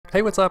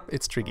Hey, what's up?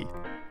 It's Triggy.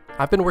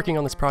 I've been working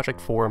on this project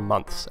for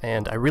months,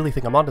 and I really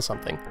think I'm onto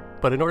something.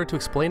 But in order to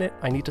explain it,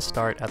 I need to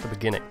start at the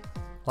beginning.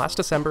 Last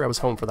December, I was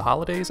home for the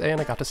holidays,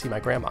 and I got to see my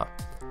grandma.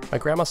 My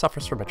grandma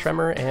suffers from a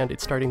tremor, and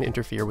it's starting to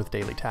interfere with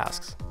daily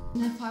tasks.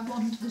 If I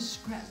want to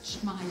scratch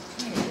my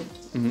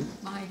head,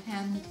 my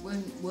hand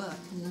won't work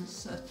in a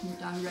certain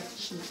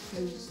direction, it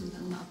goes in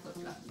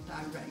another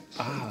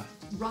direction.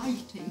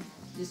 Writing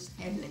is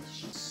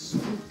hellish,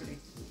 squiggly,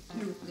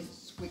 terribly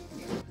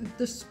squiggly.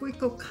 The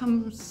squiggle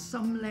comes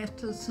some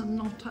letters and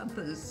not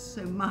others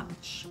so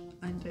much.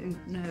 I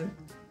don't know.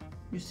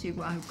 You see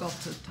why I've got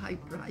a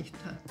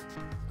typewriter.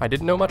 I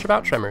didn't know much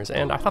about tremors,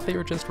 and I thought they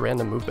were just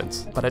random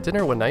movements. But at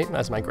dinner one night,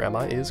 as my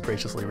grandma is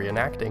graciously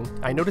reenacting,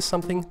 I noticed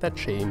something that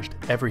changed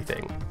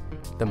everything.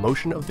 The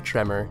motion of the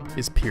tremor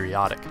is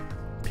periodic.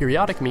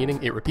 Periodic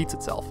meaning it repeats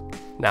itself.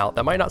 Now,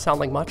 that might not sound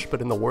like much,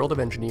 but in the world of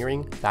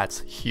engineering, that's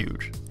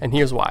huge. And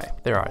here's why.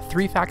 There are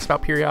 3 facts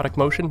about periodic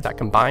motion that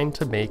combine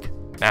to make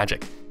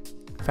magic.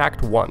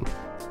 Fact 1.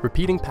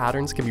 Repeating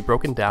patterns can be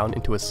broken down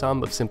into a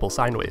sum of simple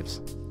sine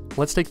waves.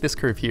 Let's take this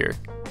curve here.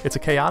 It's a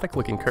chaotic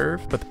looking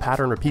curve, but the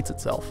pattern repeats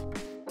itself.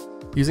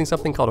 Using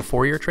something called a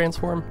Fourier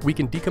transform, we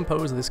can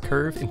decompose this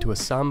curve into a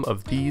sum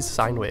of these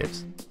sine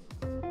waves.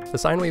 The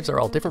sine waves are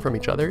all different from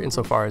each other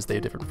insofar as they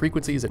have different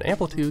frequencies and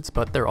amplitudes,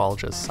 but they're all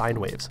just sine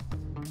waves.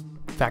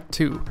 Fact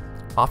 2.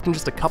 Often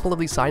just a couple of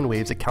these sine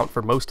waves account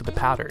for most of the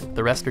pattern,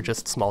 the rest are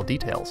just small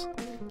details.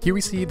 Here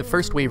we see the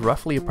first wave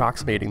roughly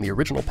approximating the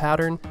original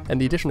pattern,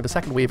 and the addition of a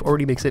second wave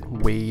already makes it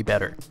way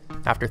better.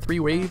 After 3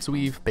 waves,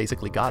 we've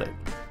basically got it.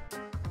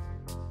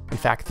 In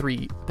fact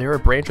 3, there are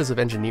branches of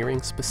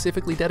engineering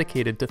specifically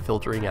dedicated to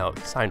filtering out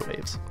sine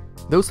waves.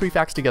 Those 3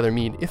 facts together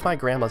mean if my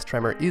grandma's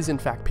tremor is in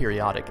fact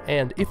periodic,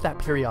 and if that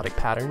periodic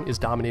pattern is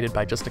dominated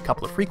by just a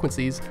couple of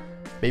frequencies,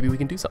 maybe we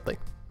can do something.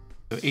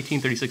 So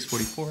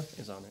 183644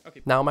 is on there.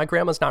 Okay. Now, my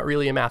grandma's not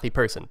really a mathy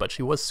person, but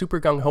she was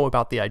super gung-ho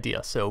about the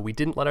idea, so we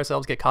didn't let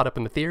ourselves get caught up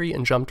in the theory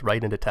and jumped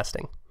right into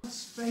testing.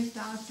 Straight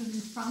out in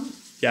front.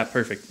 Yeah,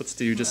 perfect. Let's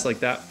do just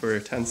like that for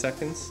 10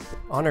 seconds.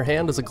 On her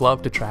hand is a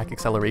glove to track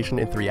acceleration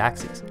in 3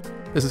 axes.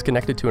 This is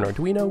connected to an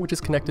Arduino, which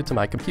is connected to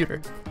my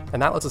computer,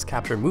 and that lets us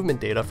capture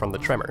movement data from the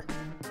tremor.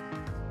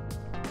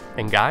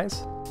 And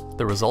guys,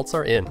 the results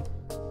are in.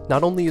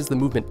 Not only is the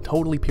movement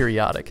totally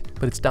periodic,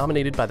 but it's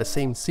dominated by the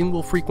same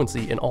single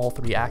frequency in all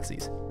 3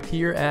 axes,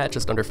 here at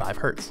just under 5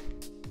 Hz.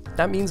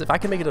 That means if I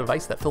can make a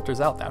device that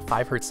filters out that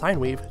 5 Hz sine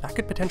wave, that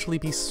could potentially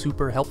be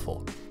super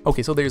helpful.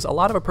 Okay, so there's a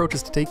lot of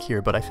approaches to take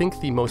here, but I think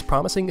the most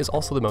promising is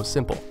also the most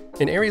simple.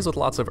 In areas with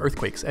lots of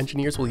earthquakes,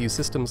 engineers will use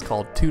systems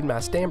called tuned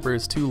mass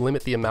dampers to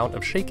limit the amount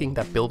of shaking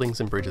that buildings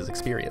and bridges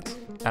experience.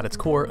 At its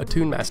core, a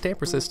tuned mass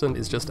damper system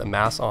is just a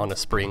mass on a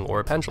spring or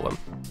a pendulum.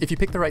 If you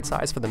pick the right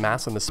size for the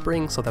mass on the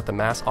spring so that the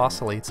mass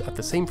oscillates at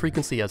the same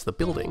frequency as the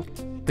building,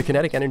 the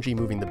kinetic energy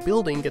moving the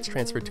building gets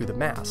transferred to the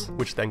mass,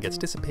 which then gets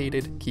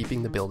dissipated,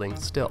 keeping the building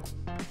still.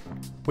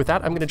 With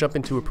that, I'm going to jump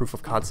into a proof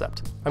of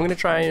concept. I'm going to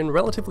try and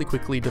relatively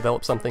quickly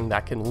develop something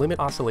that can limit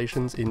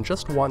oscillations in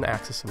just one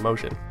axis of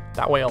motion.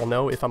 That way I'll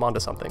know if I'm onto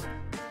something.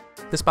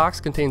 This box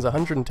contains a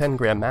 110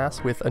 gram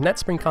mass with a net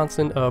spring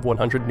constant of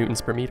 100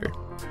 newtons per meter.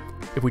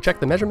 If we check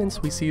the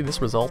measurements, we see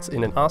this results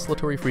in an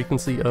oscillatory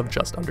frequency of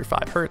just under 5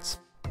 Hz.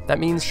 That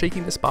means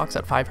shaking this box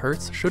at 5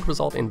 Hz should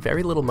result in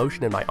very little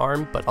motion in my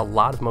arm, but a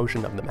lot of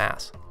motion of the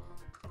mass.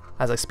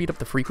 As I speed up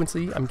the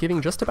frequency, I'm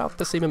giving just about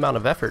the same amount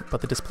of effort,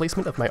 but the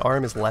displacement of my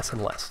arm is less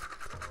and less.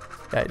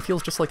 Yeah, it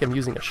feels just like I'm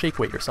using a shake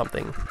weight or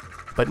something.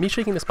 But me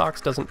shaking this box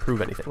doesn't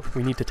prove anything.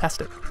 We need to test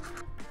it.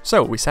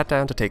 So we sat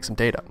down to take some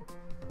data.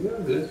 You are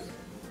good.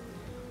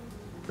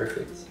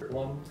 Perfect.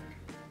 1,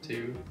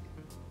 2,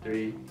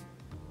 3,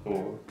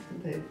 4,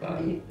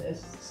 5,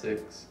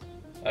 6.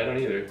 I don't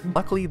either.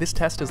 Luckily, this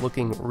test is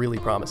looking really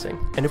promising.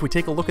 And if we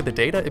take a look at the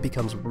data, it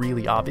becomes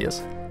really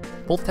obvious.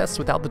 Both tests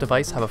without the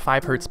device have a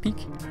 5 Hz peak,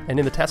 and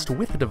in the test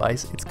with the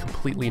device, it's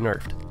completely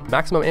nerfed.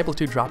 Maximum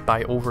amplitude dropped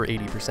by over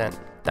 80%.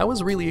 That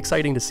was really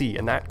exciting to see,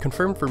 and that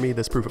confirmed for me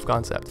this proof of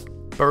concept.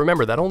 But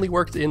remember, that only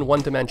worked in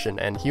 1 dimension,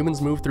 and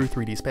humans move through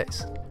 3D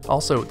space.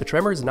 Also, the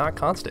tremor is not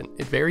constant.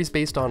 It varies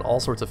based on all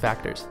sorts of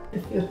factors.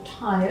 If you're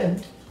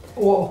tired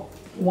or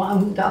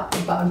wound up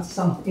about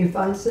something, if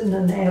I was in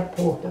an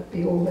airport, I'd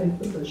be all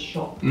over the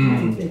shop.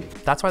 Maybe.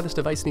 That's why this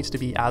device needs to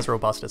be as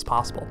robust as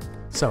possible.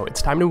 So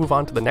it's time to move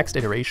on to the next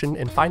iteration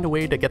and find a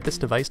way to get this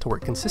device to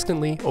work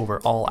consistently over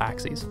all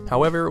axes.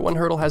 However, one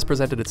hurdle has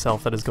presented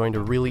itself that is going to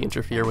really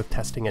interfere with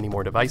testing any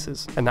more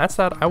devices, and that's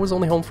that I was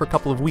only home for a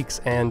couple of weeks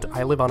and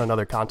I live on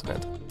another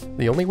continent.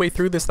 The only way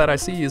through this that I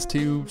see is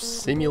to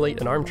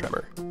simulate an arm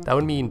tremor. That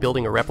would mean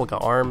building a replica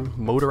arm,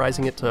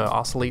 motorizing it to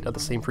oscillate at the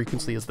same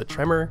frequency as the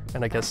tremor,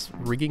 and I guess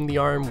rigging the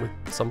arm with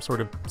some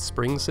sort of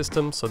spring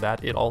system so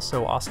that it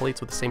also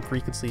oscillates with the same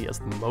frequency as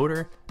the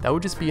motor. That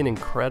would just be an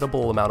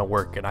incredible amount of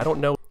work, and I don't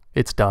know.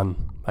 It's done.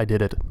 I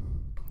did it.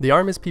 The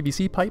arm is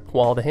PVC pipe,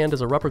 while the hand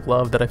is a rubber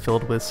glove that I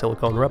filled with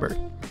silicone rubber.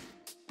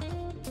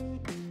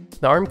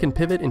 The arm can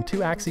pivot in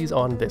 2 axes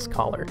on this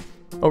collar.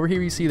 Over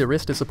here you see the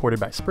wrist is supported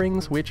by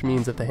springs, which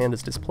means if the hand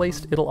is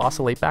displaced, it'll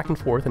oscillate back and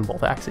forth in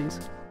both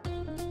axes.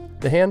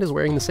 The hand is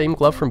wearing the same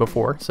glove from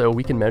before, so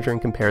we can measure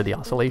and compare the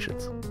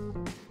oscillations.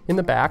 In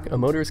the back, a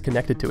motor is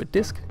connected to a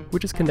disc,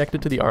 which is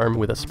connected to the arm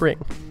with a spring.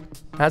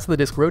 As the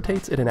disc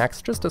rotates, it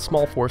enacts just a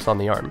small force on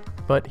the arm.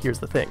 But here's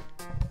the thing.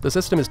 The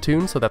system is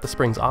tuned so that the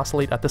springs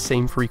oscillate at the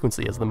same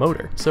frequency as the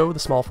motor, so the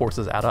small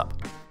forces add up.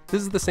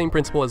 This is the same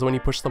principle as when you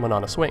push someone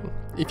on a swing.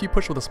 If you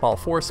push with a small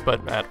force,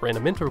 but at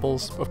random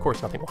intervals, of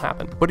course nothing will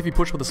happen. But if you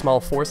push with a small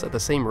force at the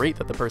same rate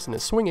that the person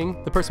is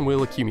swinging, the person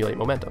will accumulate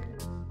momentum.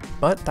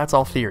 But that's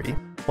all theory.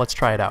 Let's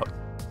try it out.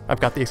 I've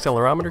got the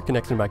accelerometer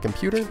connected to my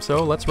computer,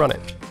 so let's run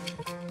it.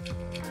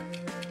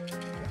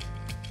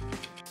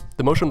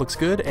 The motion looks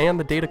good, and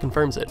the data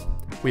confirms it.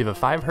 We have a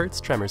 5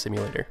 Hz tremor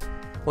simulator.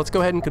 Let's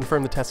go ahead and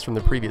confirm the tests from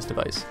the previous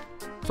device.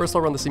 First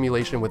I'll run the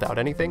simulation without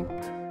anything,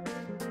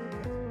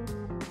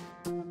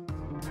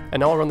 and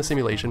now I'll run the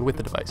simulation with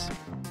the device.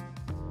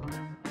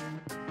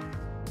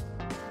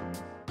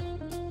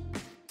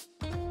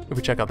 If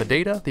we check out the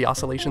data, the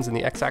oscillations in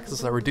the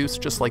x-axis are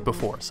reduced just like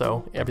before,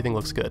 so everything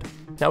looks good.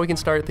 Now we can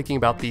start thinking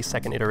about the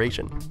second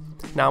iteration.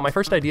 Now my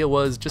first idea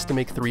was just to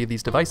make 3 of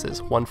these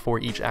devices, 1 for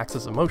each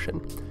axis of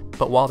motion.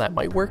 But while that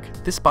might work,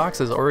 this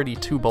box is already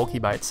too bulky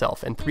by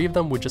itself, and 3 of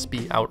them would just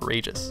be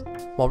outrageous.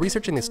 While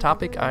researching this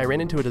topic, I ran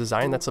into a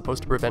design that's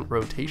supposed to prevent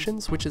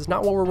rotations, which is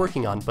not what we're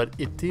working on, but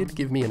it did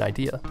give me an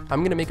idea. I'm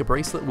going to make a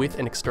bracelet with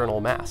an external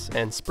mass,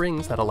 and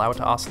springs that allow it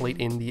to oscillate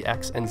in the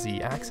x and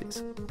z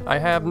axes. I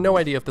have no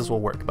idea if this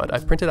will work, but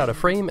I've printed out a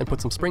frame and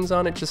put some springs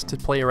on it just to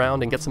play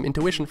around and get some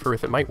intuition for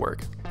if it might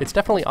work. It's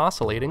definitely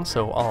oscillating,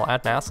 so I'll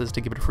add masses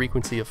to give it a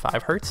frequency of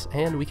 5 Hz,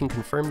 and we can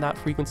confirm that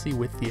frequency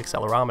with the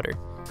accelerometer.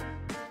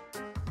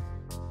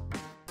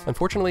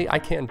 Unfortunately, I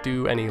can't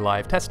do any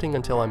live testing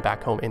until I'm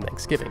back home in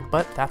Thanksgiving,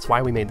 but that's why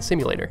we made the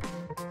simulator.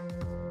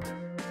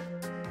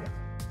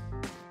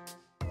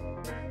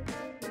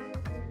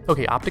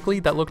 Okay,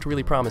 optically, that looked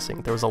really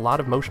promising. There was a lot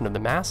of motion of the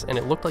mass, and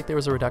it looked like there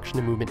was a reduction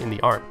in movement in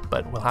the arm,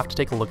 but we'll have to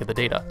take a look at the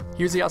data.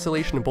 Here's the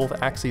oscillation of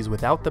both axes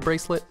without the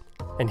bracelet,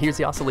 and here's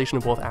the oscillation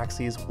of both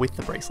axes with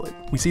the bracelet.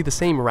 We see the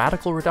same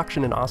radical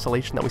reduction in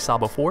oscillation that we saw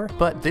before,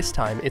 but this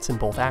time it's in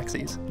both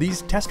axes.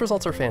 These test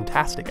results are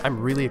fantastic. I'm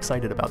really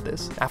excited about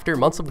this. After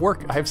months of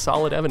work, I have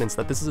solid evidence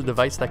that this is a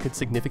device that could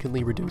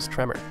significantly reduce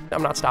tremor.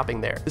 I'm not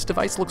stopping there. This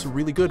device looks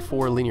really good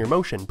for linear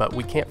motion, but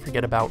we can't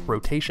forget about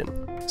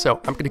rotation. So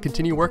I'm going to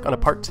continue work on a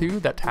part 2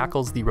 that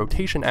tackles the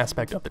rotation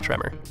aspect of the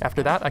tremor.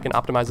 After that, I can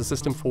optimize the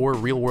system for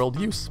real-world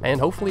use, and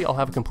hopefully I'll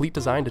have a complete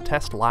design to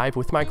test live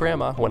with my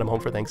grandma when I'm home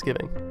for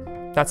Thanksgiving.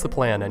 That's the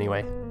plan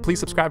anyway. Please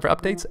subscribe for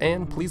updates,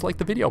 and please like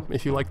the video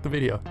if you liked the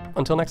video.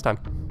 Until next time.